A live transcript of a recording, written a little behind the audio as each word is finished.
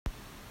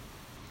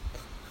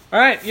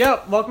Alright,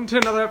 welcome to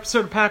another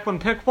episode of Pack One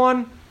Pick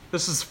One.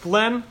 This is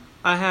Flynn.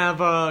 I have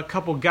a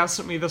couple guests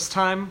with me this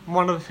time,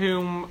 one of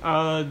whom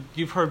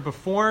you've heard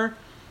before,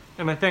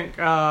 and I think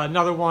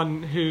another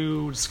one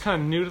who's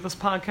kind of new to this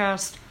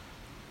podcast.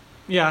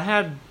 Yeah, I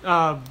had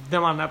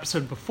them on an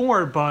episode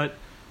before, but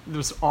there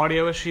was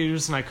audio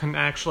issues and I couldn't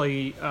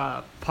actually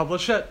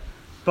publish it.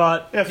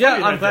 But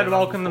I'm glad to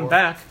welcome them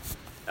back.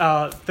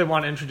 If they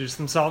want to introduce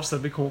themselves,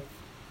 that'd be cool.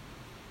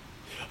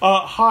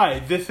 Hi,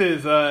 this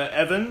is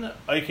Evan,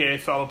 aka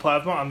Solid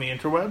Plasma on the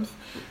interwebs.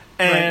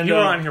 And right, you were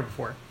on here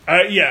before.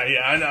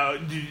 Yeah, I know.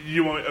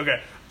 You want okay.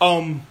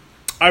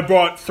 I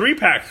brought 3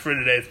 packs for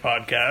today's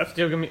podcast.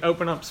 You're gonna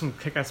open up some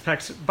kick-ass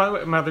packs. By the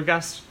way, my other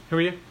guest, who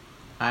are you?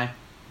 Hi.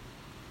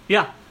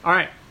 Yeah,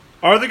 alright.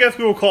 Our other guest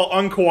we will call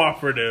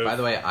uncooperative. By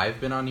the way, I've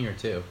been on here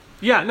too.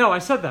 Yeah, no, I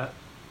said that.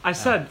 I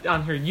said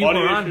on here, you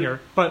Audio were on issue? here,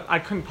 but I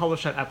couldn't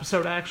publish that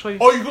episode, actually.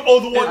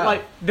 The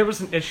one... There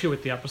was an issue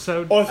with the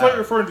episode. I thought you were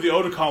referring to the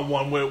Otakon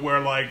one where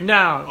like...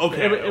 No.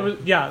 Okay. It was,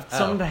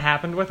 something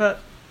happened with it.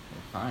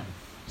 Fine.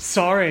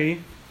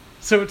 Sorry.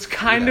 So it's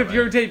kind of way.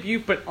 your debut,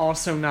 but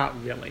also not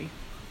really.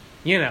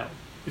 You know.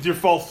 It's your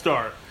false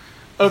start.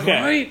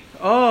 Okay. Right?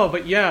 Oh,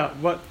 but yeah,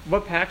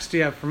 what packs do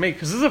you have for me?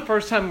 Because this is the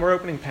first time we're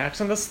opening packs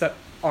on this that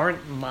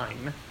aren't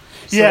mine.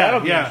 So that'll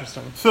be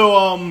interesting. So,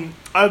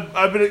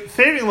 I've been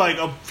saving like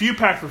a few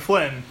packs for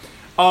Flynn.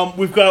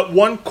 We've got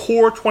one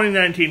Core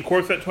 2019,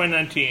 Core Set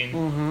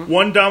 2019,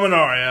 one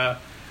Dominaria,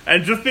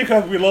 and just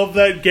because we love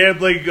that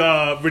gambling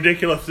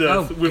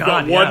ridiculousness, we've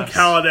got one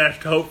Kaladesh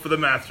to hope for the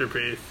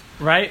masterpiece.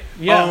 Right?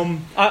 Yeah.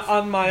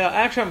 On my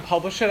actually, I haven't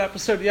published that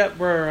episode yet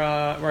where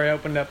I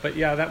opened it, but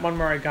yeah, that one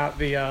where I got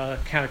the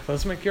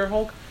Cataclysmic Gear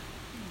Hulk,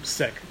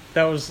 sick.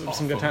 That was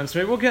some good times.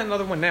 Maybe we'll get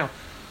another one now.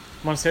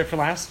 Want to say it for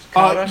last?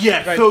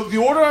 Yeah. Right. So the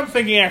order I'm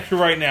thinking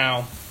actually right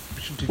now,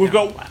 we've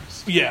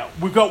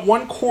got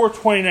one Core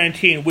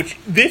 2019, which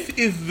this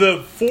is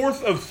the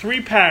fourth of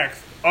 4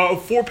 packs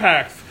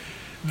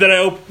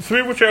that 3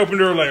 of which I opened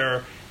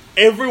earlier.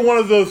 Every one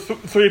of those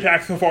 3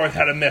 packs so far has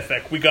had a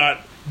mythic. We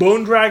got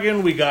Bone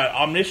Dragon, we got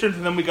Omniscience,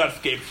 and then we got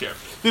Escape Ship.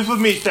 This was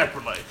me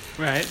separately.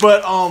 Right.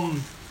 But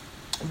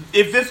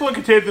if this one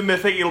contains the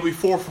mythic, it'll be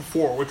 4 for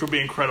 4, which will be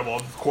incredible.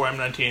 This is Core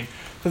M19.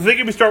 So I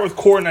think if we start with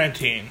Core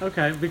 19.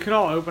 Okay, we could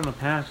all open a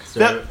pack.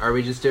 So are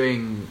we just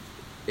doing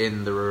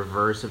in the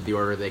reverse of the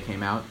order they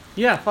came out?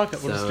 Yeah, fuck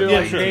it. We'll just do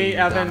me,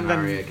 Evan,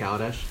 then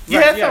Kaladesh?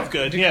 Yeah, that sounds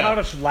good.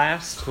 Kaladesh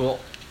last.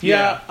 Cool.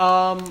 Yeah.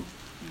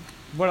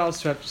 What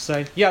else do I have to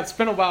say? Yeah, it's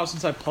been a while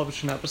since I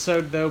published an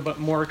episode, though, but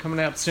more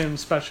coming out soon,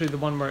 especially the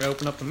one where I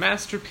open up the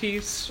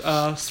masterpiece.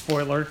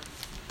 Spoiler.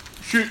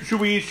 Should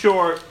we,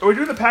 are we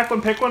doing the pack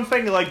one, pick one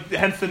thing? Like,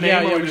 hence the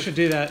name? Yeah, we should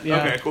do that,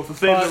 yeah. Okay, cool. So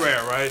save the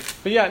rare, right?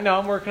 But yeah, no,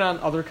 I'm working on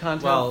other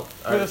content. Well,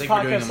 for this I think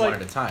podcast, we're doing them one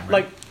at a time,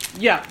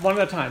 right? One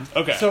at a time.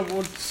 Okay. So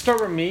we'll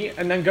start with me,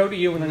 and then go to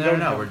you, and then go to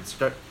No, him.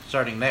 we're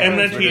starting there. And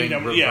then we're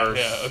doing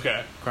reverse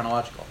okay.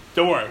 chronological.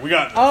 Don't worry, we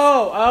got this.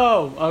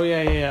 Oh,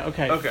 yeah,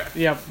 okay. Okay.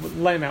 Yeah,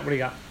 lay him out. What do you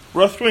got?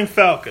 Rustwing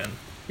Falcon.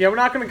 Yeah, we're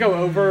not going to go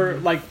over,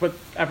 what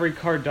every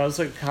card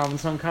does,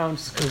 commons,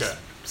 uncommons, because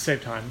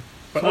save time.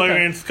 But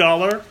Solarian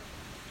Scholar.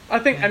 I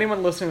think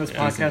anyone listening to this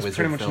podcast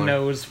pretty much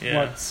knows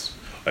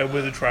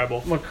Wizard Tribal.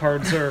 what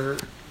cards are.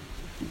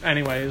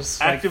 Anyways,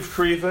 Active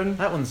Treason.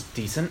 That one's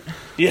decent.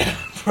 Yeah,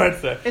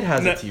 right there. It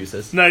has its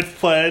uses. Knight's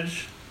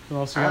Pledge. What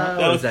else you got?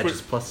 That was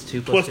just plus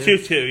 2? Plus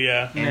 2,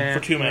 yeah. Nah,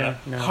 for 2 mana.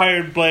 no.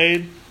 Hired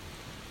Blade.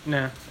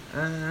 Nah.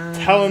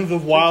 Talons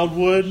of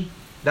Wildwood.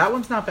 That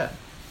one's not bad.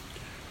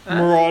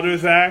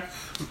 Marauder's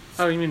Axe.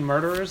 Oh, you mean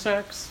Murderer's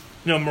Axe?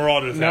 No,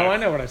 Marauder's Axe. No, I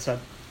know what I said.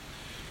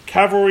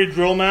 Cavalry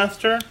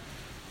Drillmaster.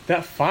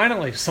 That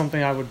finally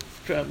something I would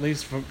at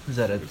least. Is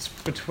that It's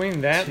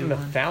between that and the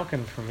 2-1?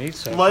 Falcon for me.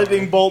 So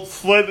Lightning Bolt,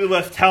 slightly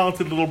less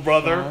talented little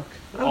brother.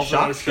 Oh,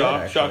 Shock's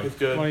good, Shock is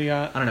good. What do you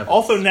got? I don't know.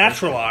 Also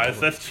Naturalize.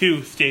 That's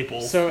 2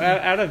 staples. So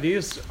out of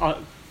these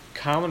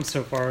commons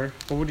so far,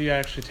 what would you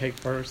actually take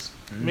first?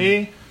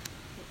 Me?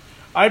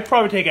 I'd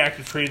probably take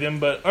Active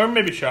Treason, or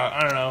maybe Shock.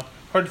 I don't know.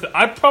 Hard to say.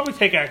 I'd probably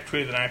take Active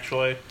Treason,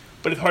 actually.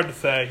 But it's hard to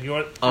say. You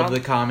want Of the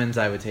commons,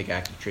 I would take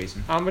Active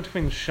Treason. I'm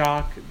between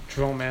Shock,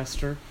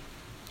 Drillmaster.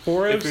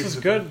 4 Ibs is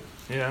good.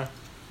 Yeah.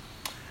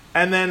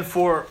 And then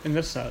for In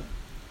this set.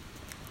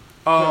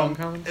 and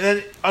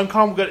then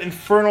uncommon, we got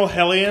Infernal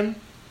Hellion.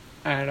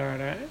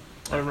 Alright.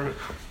 I remember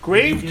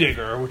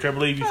Gravedigger, which I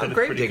believe you said is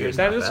pretty Gravedigger's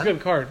good. That is a bad.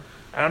 good card.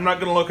 And I'm not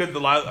going to look at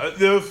the last.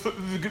 There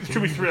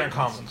should be 3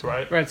 uncommons,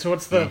 right? Right, so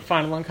what's the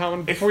final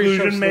uncommon? Before you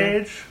show us Exclusion the-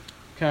 Mage.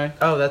 Okay.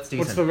 Oh, that's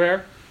decent. What's the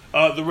rare?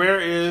 The rare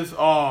is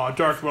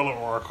Dark Dweller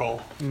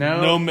Oracle.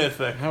 No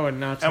mythic. I would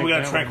not take And we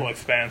got that Tranquil one.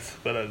 Expanse,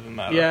 but it doesn't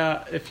matter.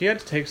 Yeah, if you had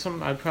to take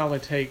some, I'd probably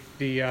take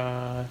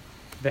the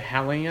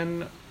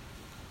Hellion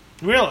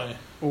Really?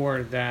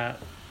 or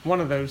that.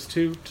 One of those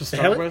two to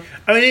start with.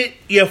 I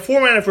mean, 4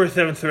 mana for a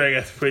 7/3, I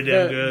guess, is pretty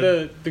damn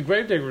good. The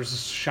Gravedigger is a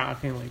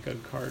shockingly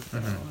good card.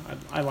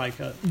 I like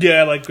it.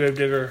 Yeah, I like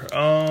Gravedigger.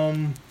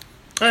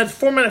 It's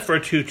 4 mana for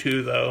a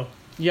 2/2, though.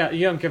 Yeah,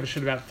 you don't give a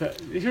shit about that.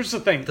 Here's the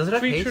thing. Does it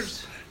have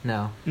creatures? haste?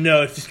 No.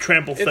 No, it's just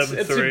trample 7/3.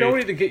 It's the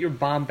ability to get your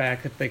bomb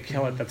back if they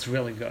kill it that's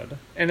really good.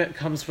 And it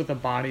comes with a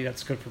body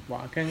that's good for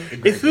blocking.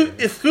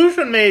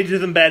 Exclusion Mage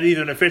isn't bad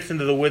either, and it fits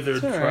into the Wizard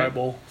It's all right.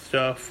 tribal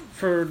stuff.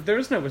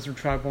 There's no Wizard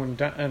Tribal in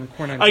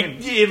Core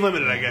 19. In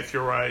Limited, I guess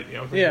you're right. You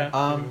know, Yeah.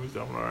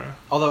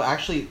 Although,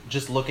 actually,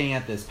 just looking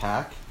at this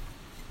pack,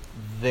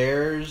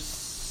 there's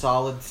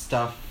solid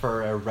stuff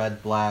for a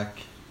red-black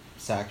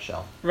sack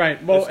shell.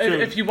 Right. Well, That's true.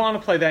 if you want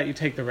to play that, you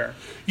take the rare.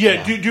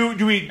 Yeah, Yeah.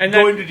 do we And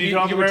go then into detail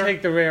on the you would rare?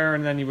 take the rare,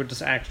 and then you would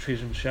just act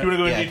trees and shit. Do you want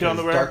to go Yeah, into detail on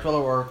the 'cause rare? Dark Dweller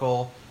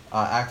Oracle,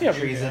 Active Yeah, we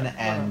Treason,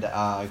 can.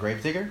 and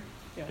Gravedigger.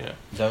 Yeah. Yeah.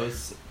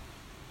 Those,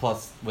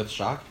 plus with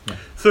Shock.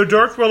 So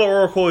Dark Dweller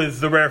Oracle is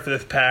the rare for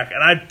this pack,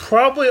 and I'd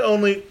probably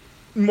only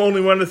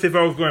wanted to see if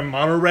I was going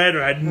mono red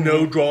or had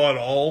no draw at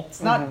all.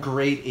 It's not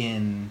great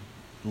in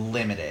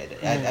Limited.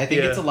 I think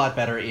Yeah. it's a lot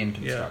better in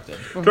Constructed.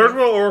 Dark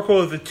Dweller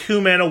Oracle is a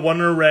 2-mana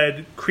 1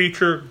 red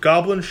creature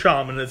Goblin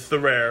Shaman. It's the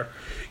rare.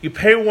 You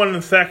pay 1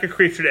 and sack a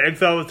creature to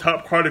exile the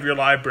top card of your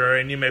library,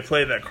 and you may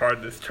play that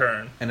card this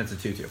turn. And it's a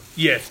 2/2.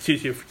 Yes,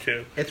 2/2 for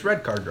 2. It's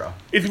red card draw.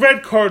 It's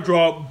red card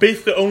draw,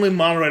 basically only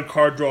mono red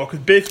card draw, because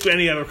basically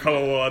any other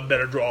color will have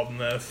better draw than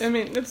this. I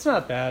mean, it's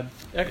not bad.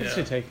 I can Yeah.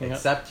 see taking it.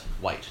 Except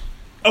white.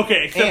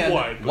 Okay, except And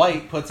white.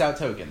 white puts out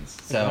tokens.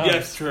 So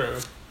Yes, true.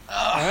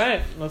 All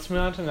right, let's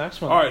move on to the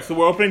next one. Alright, so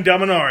we're opening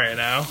Dominaria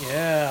now.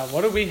 Yeah,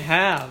 what do we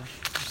have?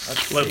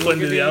 Let's let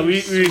into the... we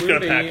just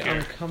got a pack I'm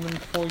here. coming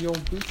for your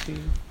booty.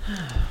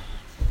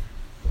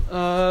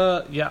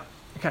 Yeah.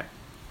 Okay.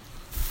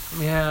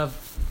 We have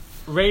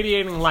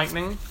Radiating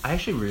Lightning. I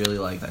actually really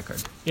like that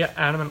card. Yeah,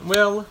 Adamant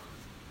Will.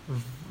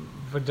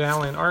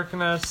 Vidalian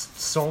Arcanist.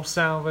 Soul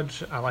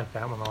Salvage. I like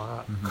that one a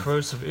lot.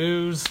 Corrosive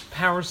Ooze.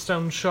 Power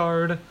Stone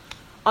Shard.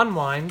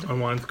 Unwind.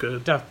 Unwind's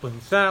good. Deathbloom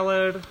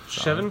Thallid.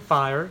 Shivan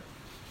Fire.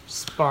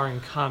 Sparring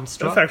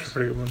Construct. That's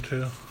actually a pretty good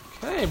one, too.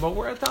 Okay, but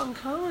we're at the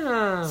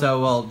uncommon. So,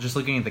 well, just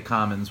looking at the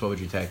commons, what would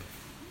you take?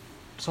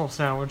 Soul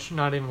Sandwich,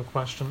 not even a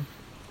question.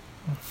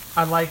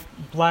 I like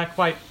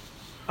black-white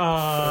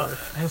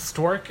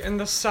historic in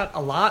this set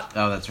a lot,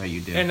 Oh, that's right,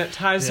 you did. and it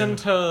ties Yeah.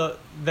 into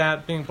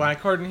that being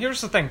black card. And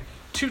here's the thing: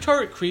 2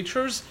 target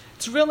creatures,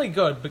 it's really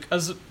good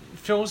because it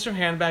fills your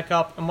hand back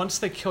up, and once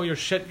they kill your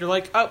shit, you're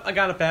like, oh, I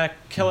got it back.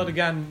 Kill it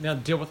again. Now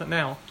deal with it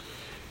now.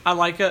 I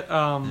like it.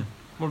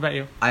 What about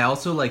you? I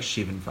also like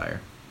Shivan Fire.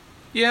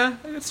 Yeah,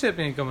 I could see it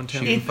being a good one too.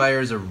 Shivan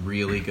Fire is a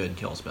really good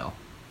kill spell.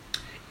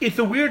 It's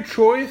a weird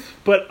choice,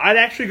 but I'd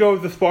actually go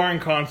with the Sparring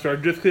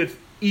Construct just because it's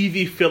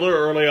easy filler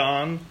early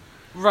on.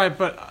 Right,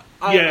 but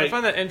Yeah. I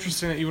find that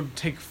interesting that you would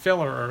take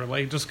filler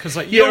early, just because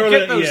like you'll early-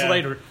 get those yeah.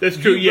 later. That's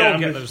true. You Yeah, will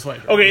get I'm those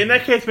later. Okay, in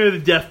that case, maybe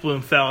the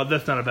Deathbloom Salad.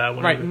 That's not a bad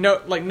one. Right,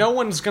 either. no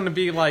one's gonna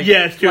be like,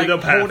 Yeah, it's true, like they'll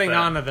pass holding that.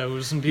 on to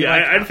those and be Yeah,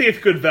 like, I think it's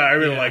good value. I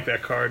really Yeah. like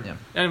that card. Yeah.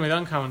 anyway, the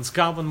uncommons: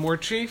 Goblin War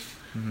Chief,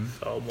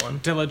 Solid one.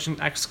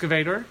 Diligent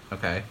Excavator,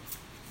 Okay.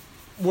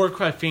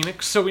 Warcry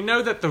Phoenix. So we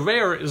know that the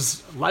rare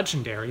is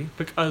legendary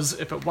because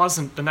if it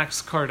wasn't, the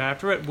next card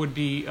after it would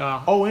be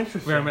Oh,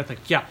 interesting. rare mythic.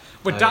 Yeah,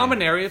 with Oh, yeah.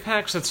 Dominaria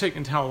packs, that's so you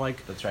can tell.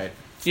 Like, That's right.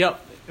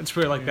 yep, it's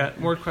weird like that.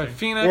 Warcry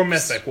Phoenix Or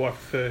Mythic, what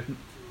to say.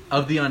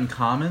 Of the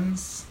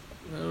uncommons,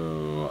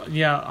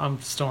 Yeah,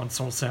 I'm still on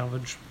Soul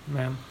Salvage,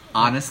 man.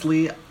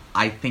 honestly,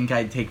 I think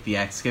I'd take the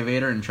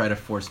Excavator and try to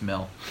force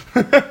mill.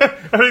 I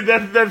think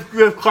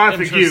that's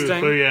classic use,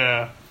 Interesting. so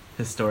yeah.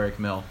 Historic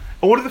mill.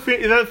 And what is the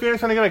is that Phoenix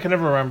something I can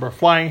never remember?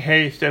 Flying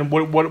Haste and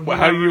what how do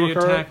Whenever you recur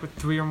attack it? with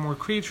 3 or more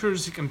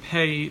creatures, you can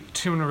pay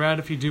 2 in a red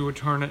if you do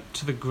return it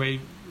to the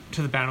grave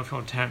to the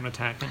battlefield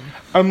attacking.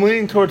 I'm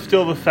leaning towards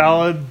still the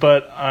Salad,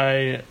 but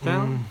I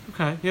Then,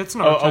 okay, yeah, it's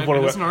an I'll archetype. put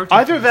It it is an away. archetype.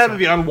 Either that or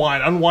the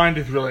Unwind. Unwind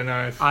is really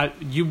nice.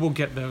 You will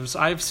get those.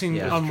 I've seen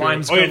Yeah, that's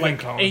unwinds true. go Oh, yeah, like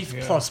Columns, 8th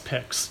yeah. plus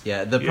picks.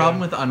 Yeah, the Yeah. problem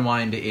with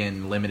Unwind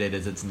in Limited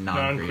is it's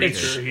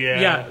Non-creature, non-creature.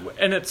 yeah.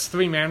 and it's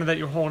 3 mana that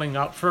you're holding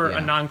up for Yeah.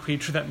 a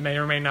non-creature that may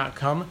or may not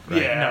come.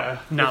 Yeah,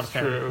 no, not a that's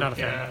fan. true, Not a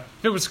fan. yeah.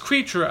 If it was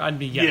creature, I'd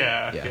be Yeah.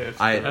 Yeah, yes.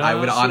 I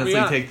would so honestly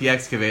yeah. take the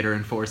Excavator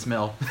and force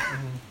mill.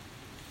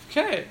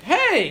 Okay,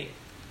 hey,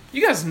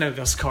 you guys know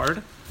this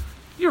card.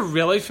 You're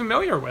really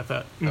familiar with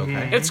it.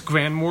 Okay. It's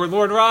Grand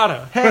Warlord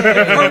Rada. Card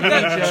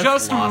that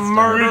just lost her.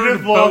 murdered We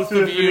just lost both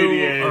of this you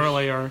video.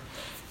 earlier.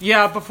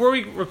 Yeah, before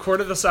we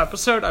recorded this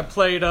episode, I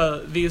played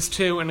these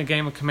two in a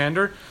game of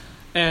Commander,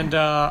 and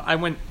I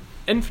went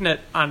infinite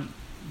on,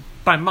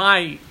 by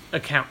my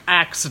account,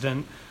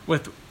 accident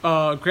with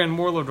Grand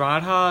Warlord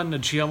Radha,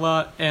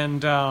 Najila,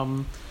 and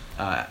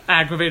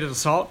Aggravated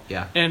Assault.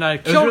 Yeah. And I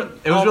It was, killed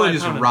it was all really my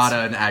just opponents. Rada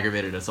and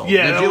Aggravated Assault.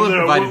 Yeah, Najila no,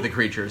 provided well- the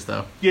creatures,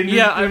 though.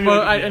 Yeah,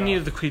 I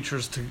needed the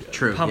creatures to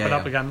True, pump yeah, it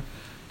up yeah. again.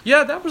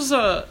 Yeah, that was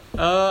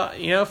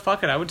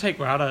fuck it. I would take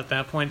Rada at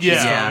that point. Yeah.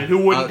 She's- I mean, who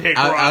wouldn't take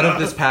out Rada? of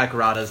this pack,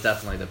 Rada's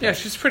definitely the pick. yeah,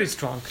 she's pretty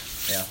strong.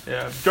 Yeah.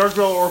 Yeah, Dark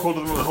Dweller Oracle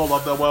doesn't really hold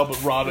up that well,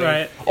 but Rada.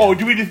 Right. Oh,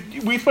 do we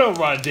explain what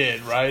Rada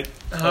did, right?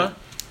 Huh?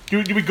 Do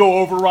we go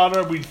over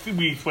Rada? We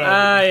explain.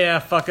 Yeah,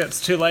 fuck it.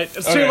 It's too late.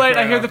 It's Okay, too late.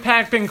 fair I hear enough. the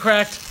pack being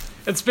cracked.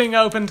 It's being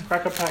opened.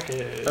 Crack a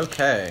package.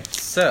 Okay,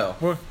 so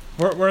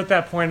We're at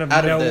that point of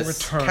out no of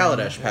this return.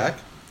 Kaladesh pack,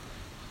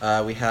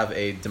 we have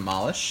a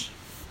Demolish,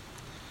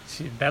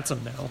 Dude, that's a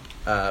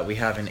no. We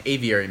have an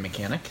aviary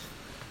mechanic.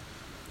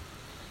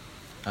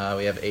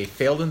 We have a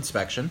failed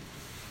inspection.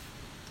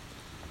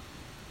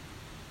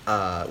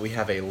 We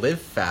have a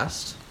live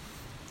fast.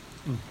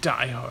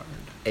 Die Hard.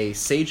 A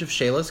Sage of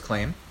Shayla's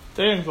Claim.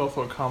 Die Young's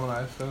also a common,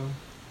 I assume.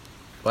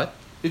 What?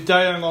 Is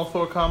Die Young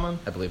also a common?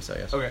 I believe so,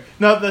 yes. Okay.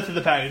 No, that's in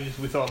the package.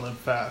 We saw Live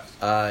Fast.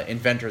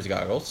 Inventor's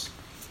Goggles.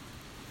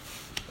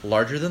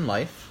 Larger Than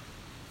Life.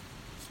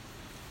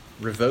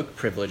 Revoke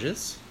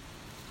Privileges.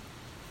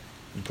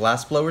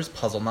 Glassblower's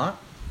Puzzle Knot.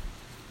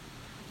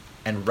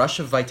 And Rush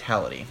of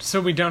Vitality.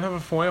 So we don't have a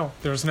foil.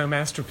 There's no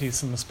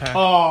masterpiece in this pack.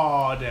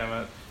 Oh,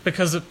 damn it.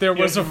 Because if there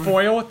was a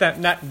foil,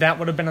 that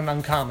would have been an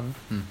uncommon.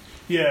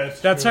 Yeah,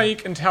 it's That's true. how you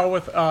can tell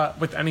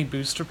with any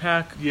booster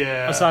pack.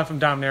 Yeah. Aside from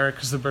Dominaria,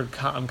 because the bird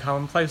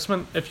uncommon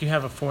placement, if you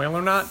have a foil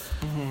or not.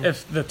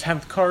 If the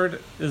 10th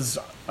card is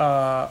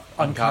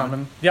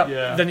uncommon, yep,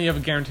 Yeah. then you have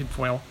a guaranteed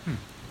foil.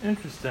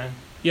 Interesting.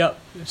 Yep.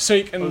 So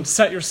you can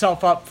set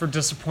yourself up for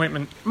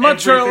disappointment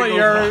much Everything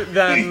earlier goes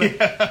than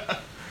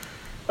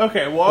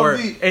Okay, well, Or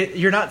the...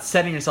 you're not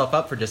setting yourself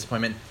up for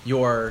disappointment.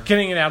 You're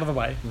getting it out of the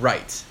way.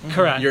 right.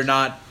 Correct. You're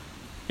not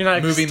You're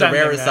not moving the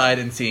extending rare that. aside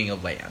and seeing a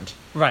land.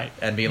 Right.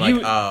 And being like,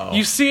 oh.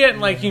 You see it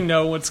and like you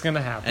know what's going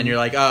to happen. And you're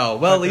like, oh, well,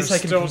 But at least I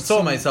there's can still console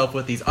some- myself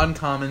with these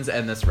uncommons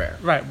and this rare.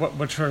 Right,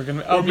 which are going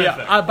to... Oh, mythic.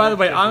 yeah. By the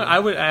way, Or I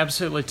would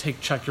absolutely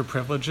take Check Your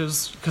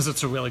Privileges, because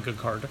it's a really good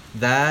card.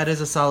 That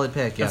is a solid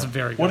pick, yeah. That's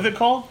very good. What is it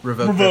called?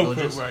 Revoke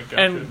Privileges. Right,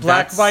 gotcha. And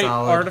black-white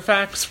solid.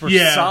 artifacts were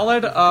Yeah.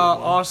 solid. That's a good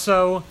one.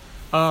 Also,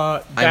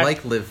 I that-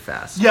 like Live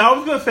Fast. Yeah, I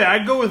was going to say,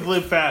 I'd go with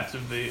Live Fast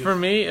of these. For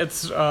me,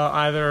 it's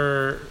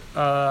either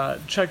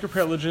Check Your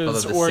Privileges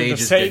Although the or Sage the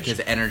is Sage. good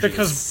 'cause energy is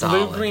because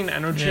solid. blue-green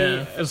energy,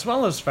 Yeah. as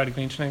well as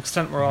red-green to an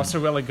extent, were also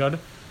really good.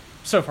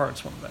 So far,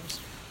 it's one of those.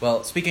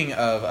 Well, speaking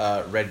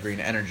of red-green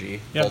energy,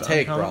 Yeah,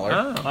 Voltaic the uncommon-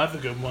 Brawler, Oh. That's a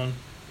good one.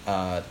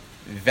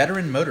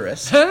 Veteran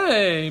Motorist,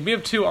 Hey, we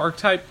have 2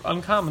 archetype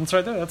uncommons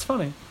right there. That's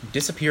funny.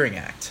 Disappearing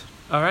Act.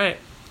 All right.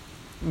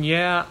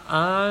 Yeah,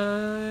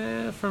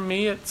 for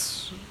me,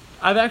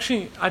 I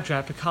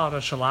drafted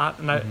Kaladesh a lot,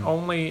 and I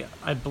only,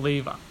 I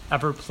believe,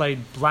 ever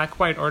played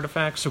black-white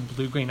artifacts or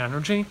blue-green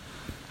energy.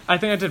 I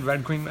think I did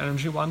red-green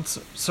energy once,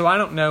 so I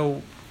don't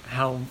know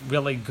how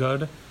really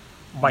good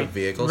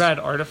vehicles? red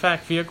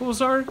artifact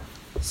vehicles are.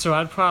 So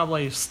I'd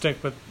probably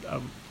stick with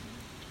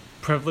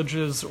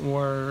privileges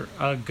or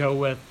go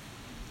with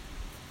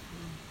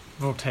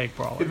Voltaic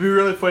Brawler. It'd be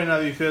really funny now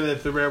that you said that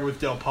if the rare was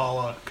Del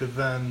Pala, because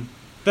then...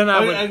 Then I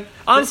would... I-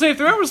 honestly, if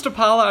the rare was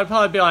Depala, I'd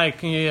probably be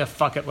like, yeah,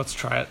 fuck it, let's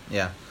try it.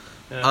 Yeah.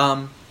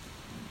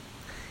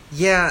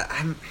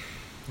 Yeah.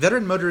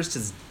 Veteran Motorist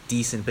is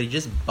decent, but he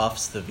just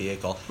buffs the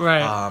vehicle.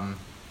 Right.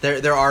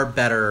 There are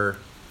better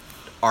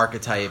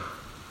archetype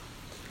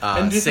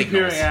and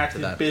Disappearing signals Act to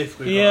is that.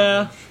 basically Yeah.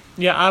 garbage.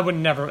 Yeah, I would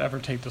never, ever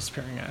take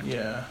Disappearing Act.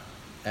 Yeah.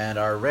 And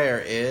our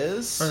rare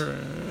is Uh,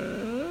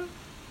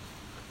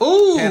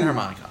 Ooh!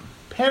 Panharmonicon.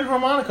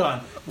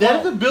 Panharmonicon.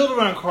 That is a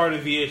build-around card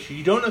of the issue.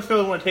 You don't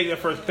necessarily want to take that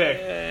first pick.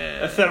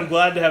 I said I'm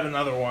glad to have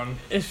another one.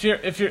 if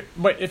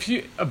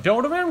a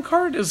build-around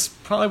card is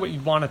probably what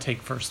you want to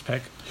take first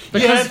pick.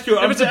 Because that's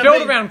true. if it's a I mean-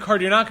 build-around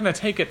card, you're not going to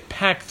take it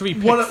pack 3,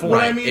 pick 4.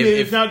 What I mean If- is if-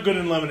 it's not good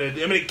and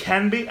limited. I mean, it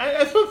can be.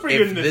 I suppose for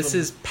good If in this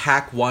is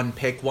pack 1,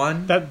 pick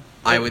 1, That-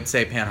 I would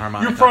say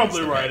Panharmonicon. You're is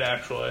probably the right, pick.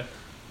 actually.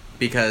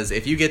 Because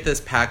if you get this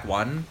pack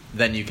 1,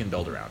 then you can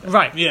build around it.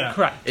 Right, Yeah.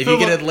 correct. If So you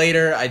get look- it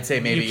later, I'd say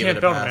maybe You give can't it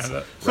a build pass. around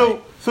it.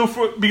 So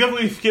because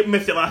we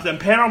missed it last time,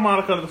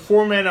 Panharmonicon is a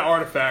 4-mana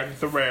artifact.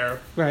 It's a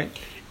rare. Right.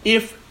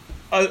 If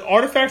an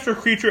artifact or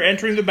creature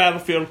entering the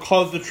battlefield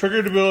causes the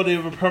triggered ability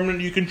of a permanent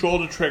you control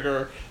to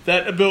trigger,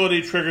 that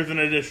ability triggers an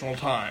additional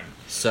time.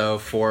 So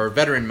for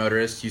Veteran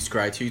Motorist, you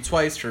scry 2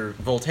 twice. For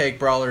Voltaic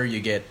Brawler, you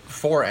get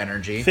 4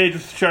 energy. Sage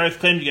of Shari's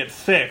Claim, you get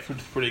 6, which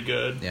is pretty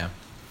good. Yeah.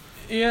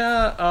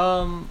 Yeah,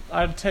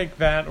 I'd take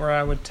that, or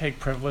I would take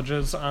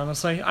privileges.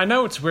 Honestly, I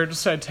know it's weird to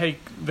say I'd take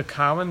the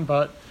common,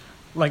 but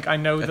like I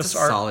know That's this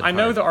a solid I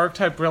know card. the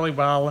archetype really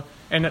well,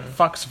 and it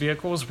fucks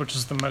vehicles, which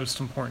is the most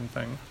important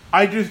thing,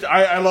 I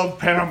love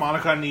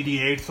Panharmonicon in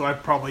EDH, so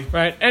I'd probably...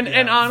 right? And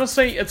Yeah.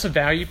 honestly, it's a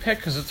value pick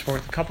because it's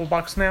worth a couple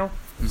bucks now,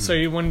 so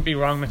you wouldn't be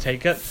wrong to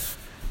take it.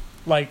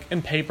 Like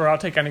in paper, I'll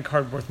take any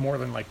card worth more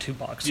than like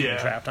 $2 in Yeah.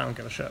 the draft. I don't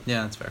give a shit.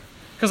 Yeah, that's fair.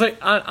 Because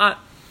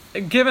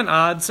given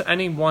odds,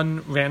 any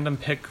one random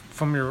pick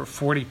from your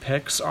 40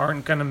 picks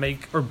aren't going to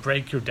make or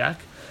break your deck.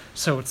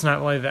 So it's not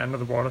really the end of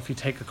the world if you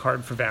take a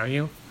card for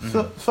value.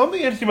 So,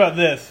 something interesting about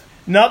this,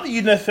 not that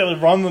you necessarily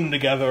run them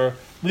together,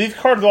 but these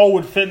cards all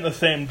would fit in the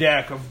same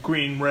deck of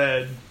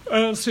green-red. I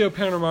don't see how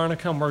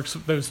Panharmonicon works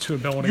with those two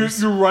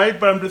abilities. You're right,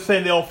 but I'm just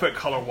saying they all fit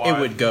color-wise.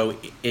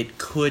 It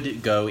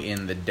could go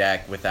in the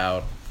deck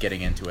without getting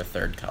into a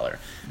third color.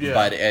 Yeah.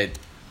 But it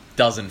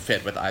doesn't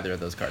fit with either of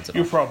those cards at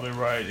all. You're probably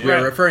right. Yeah.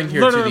 We're referring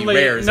here to the Literally,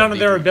 rares. none of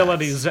the their free packs.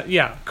 abilities.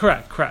 Yeah,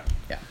 correct.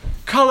 Yeah.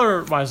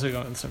 Color-wise, they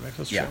go in Civic.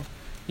 That's Yeah. true.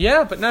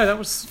 Yeah, but no, that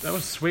was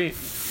sweet.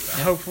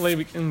 Hopefully,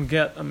 we can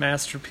get a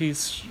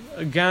masterpiece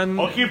again.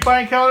 I'll keep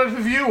buying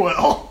calendars if you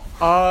will.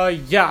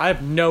 Yeah, I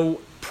have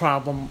no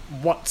problem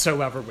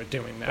whatsoever with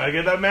doing that. Gotta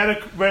get that mana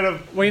rid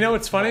of. Well, you know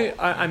what's funny?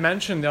 I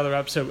mentioned the other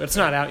episode. It's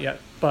not out yet,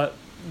 but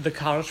the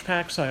college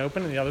packs I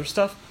opened and the other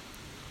stuff,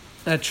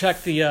 I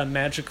checked the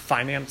Magic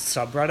Finance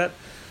subreddit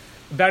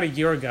about a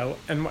year ago,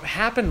 and what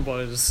happened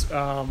was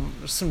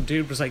some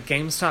dude was like,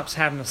 GameStop's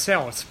having a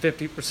sale. It's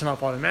 50%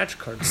 off all the Magic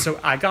cards. So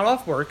I got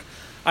off work.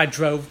 I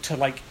drove to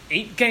like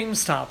 8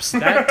 GameStops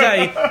that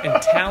day in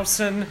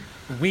Towson,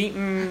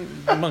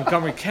 Wheaton,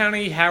 Montgomery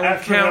County,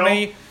 Howard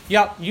County.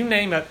 Yep, you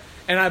name it.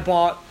 And I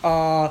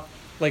bought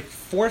like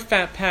 4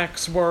 fat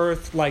packs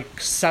worth,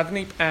 like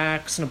 70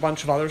 packs, and a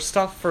bunch of other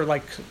stuff for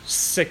like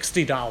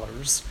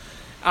 $60.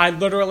 I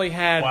literally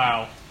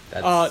had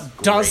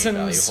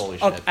dozens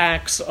of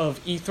packs of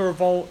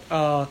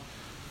Aethervolt,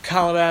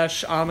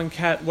 Calabash,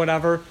 Amonkhet,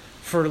 whatever,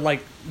 for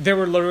like, they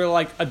were literally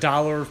like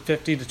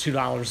 $1.50 to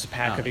 $2 a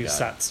pack of these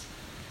sets.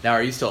 Now,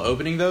 are you still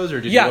opening those, or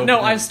did you open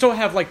them? I still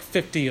have like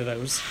 50 of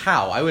those.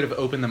 How? I would have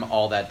opened them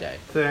all that day.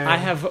 Same. I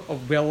have a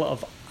will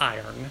of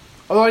iron.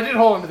 Although I did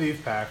hold into these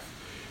packs.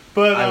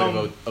 But I would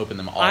have opened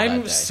them all that day.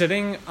 I'm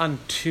sitting on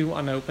 2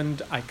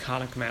 unopened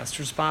Iconic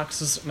Masters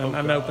boxes and an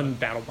unopened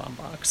Battle Bomb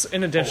box,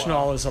 in addition to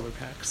all those other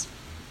packs.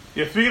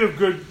 Yeah, speaking of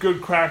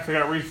good cracks I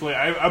got recently,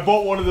 I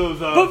bought one of those...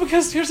 But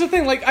because, here's the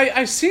thing, like,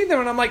 I see them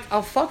and I'm like,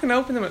 I'll fucking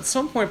open them at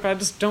some point, but I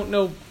just don't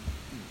know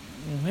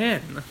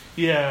when.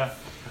 Yeah.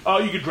 Oh,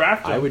 you could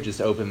draft them. I would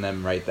just open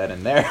them right then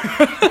and there.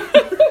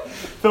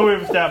 So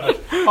we've established.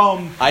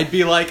 I'd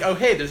be like, oh,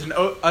 hey, there's an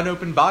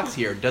unopened box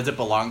here. Does it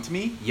belong to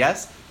me?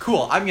 Yes?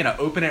 Cool, I'm going to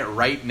open it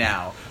right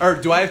now. Or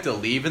do I have to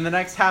leave in the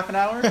next half an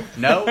hour?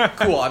 No?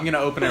 Cool, I'm going to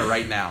open it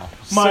right now.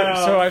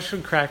 So I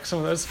should crack some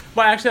of those.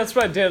 Well, actually, that's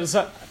what I did. Is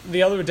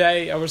the other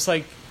day, I was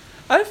like,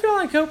 I feel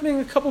like opening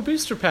a couple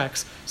booster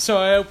packs. So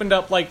I opened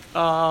up like 2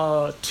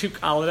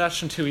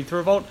 Kaladesh and 2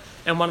 Aethervolt,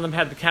 and one of them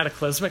had the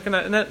Cataclysmic in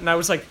it. And I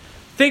was like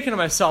thinking to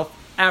myself,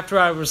 after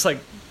I was like,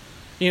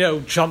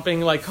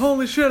 jumping like,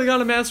 holy shit, I got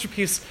a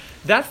masterpiece.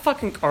 That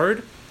fucking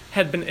card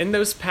had been in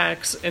those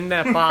packs, in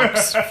that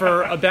box,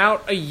 for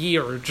about a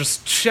year,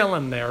 just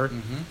chilling there,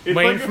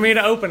 waiting for me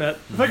to open it.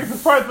 It's like a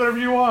surprise, whatever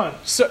you want.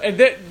 So,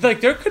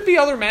 there could be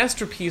other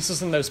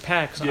masterpieces in those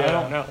packs. Yeah. I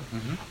don't know.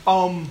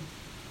 And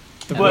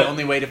the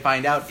only way to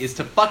find out is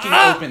to fucking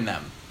open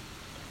them.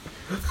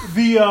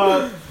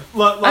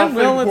 Last I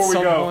will thing before at we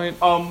some go. point.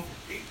 Well,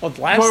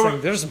 the last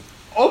thing, there's...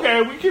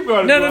 Okay, we keep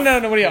going. No,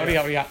 what do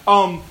you got?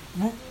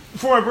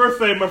 For my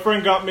birthday, my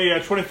friend got me a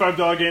 $25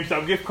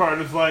 GameStop gift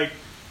card. It's like,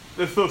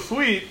 that's so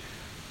sweet.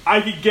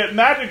 I could get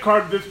Magic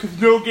card this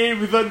because no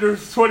game is under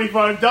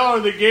 $25 at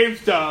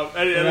GameStop,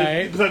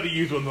 and besides the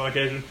used ones on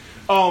occasion.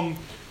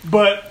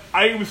 But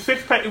it was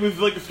 6 pack. It was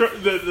like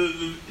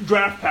the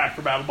draft pack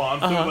for Battle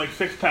Bond, so it was like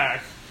 6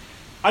 packs.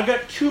 I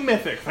got 2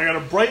 mythics. I got a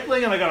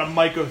Brightling and I got a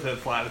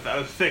Mycosynth Lattice out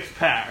of 6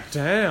 packs.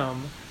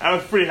 Damn. I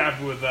was pretty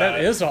happy with that.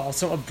 That is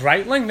awesome. A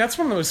Brightling? That's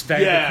one of the most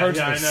valuable cards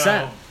in the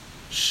set.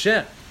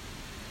 Shit.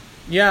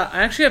 Yeah,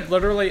 I actually have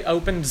literally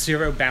opened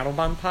 0 Battle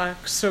Bond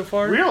packs so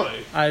far.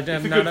 Really? I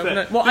have not opened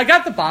it. Well, I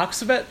got the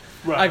box of it.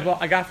 Right.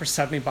 I got it for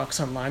 $70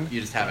 online.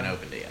 You just haven't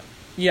opened it yet.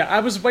 Yeah, I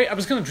was going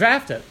to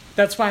draft it.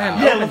 That's why I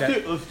haven't opened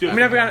it. Let's do it. I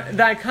mean,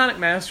 the Iconic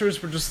Masters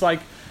were just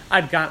like,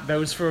 I'd got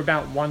those for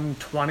about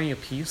 $120 a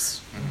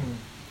piece.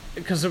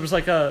 Because it was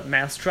like a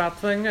mass drop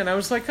thing, and I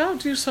was like, I'll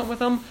do something with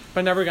them, but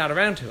I never got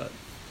around to it.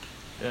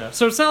 Yeah.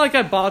 So it's not like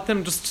I bought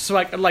them just so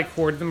I could like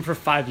hoard them for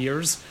 5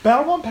 years.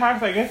 Battle Bond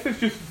packs, I guess it's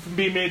just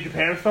being made in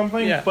Japan or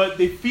something, but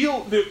they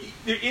feel, they're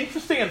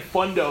interesting and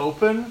fun to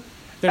open.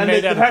 They're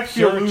made out of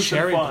pure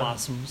cherry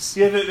blossoms.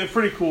 Yeah, they're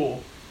pretty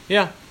cool.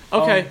 Yeah,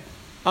 okay.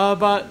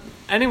 But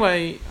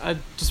anyway, I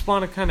just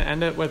want to kind of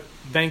end it with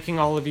thanking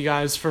all of you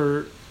guys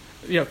for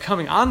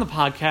coming on the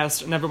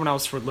podcast and everyone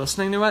else for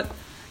listening to it,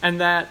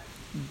 and that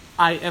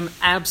I am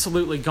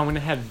absolutely going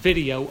to have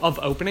video of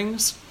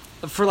openings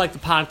for like the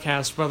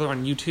podcast, whether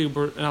on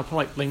YouTube and I'll put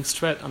like links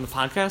to it on the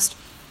podcast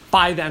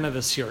by the end of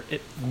this year.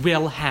 It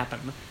will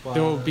happen. Wow.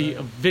 There will be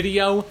a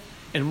video,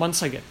 and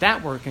once I get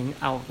that working,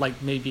 I'll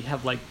like maybe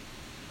have like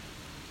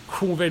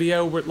cool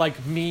video with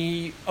like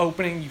me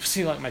opening. You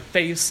see like my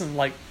face and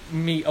like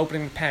me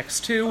opening the packs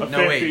too. No,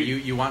 wait,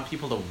 you want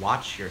people to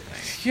watch your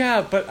thing?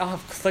 Yeah, but I'll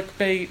have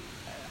clickbait.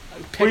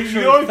 Pictures,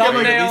 you're at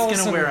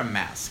least gonna wear a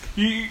mask.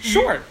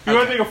 Sure. You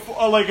want to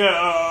take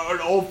an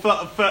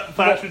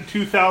old-fashioned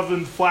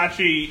 2000s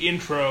flashy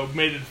intro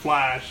made in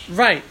Flash.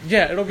 Right.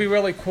 Yeah, it'll be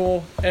really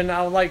cool, and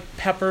I'll like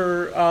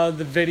pepper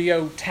the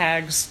video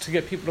tags to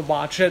get people to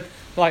watch it,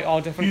 like all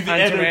different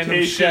kinds of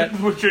random shit.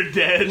 Which are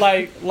dead.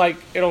 Like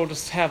it'll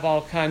just have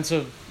all kinds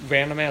of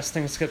random ass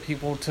things to get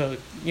people to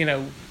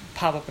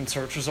pop up in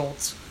search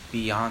results.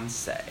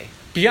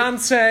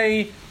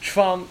 Beyonce,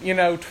 Trump,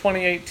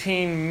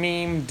 2018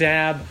 meme,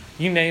 dab,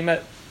 you name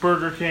it.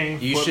 Burger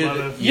King. You should.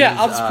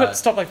 I'll just put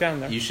stuff like that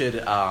in there. You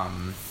should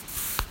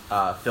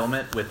film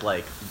it with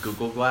like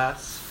Google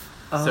Glass.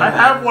 I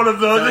have one of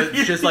those. So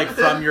it's just like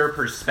from your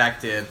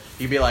perspective,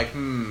 you'd be like,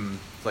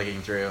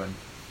 flicking through, and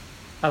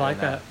I like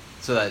that.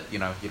 So that you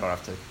don't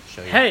have to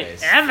show your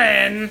face. face. Hey,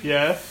 Evan.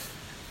 Yes.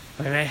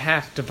 But I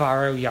have to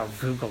borrow your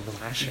Google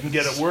Glasses. You can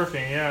get it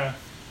working, yeah.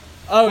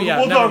 Oh, yeah,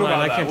 We'll never talk mind.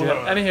 about I that. can't We'll do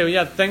talk that. about Anywho,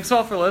 yeah, thanks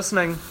all for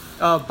listening.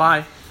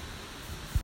 Bye.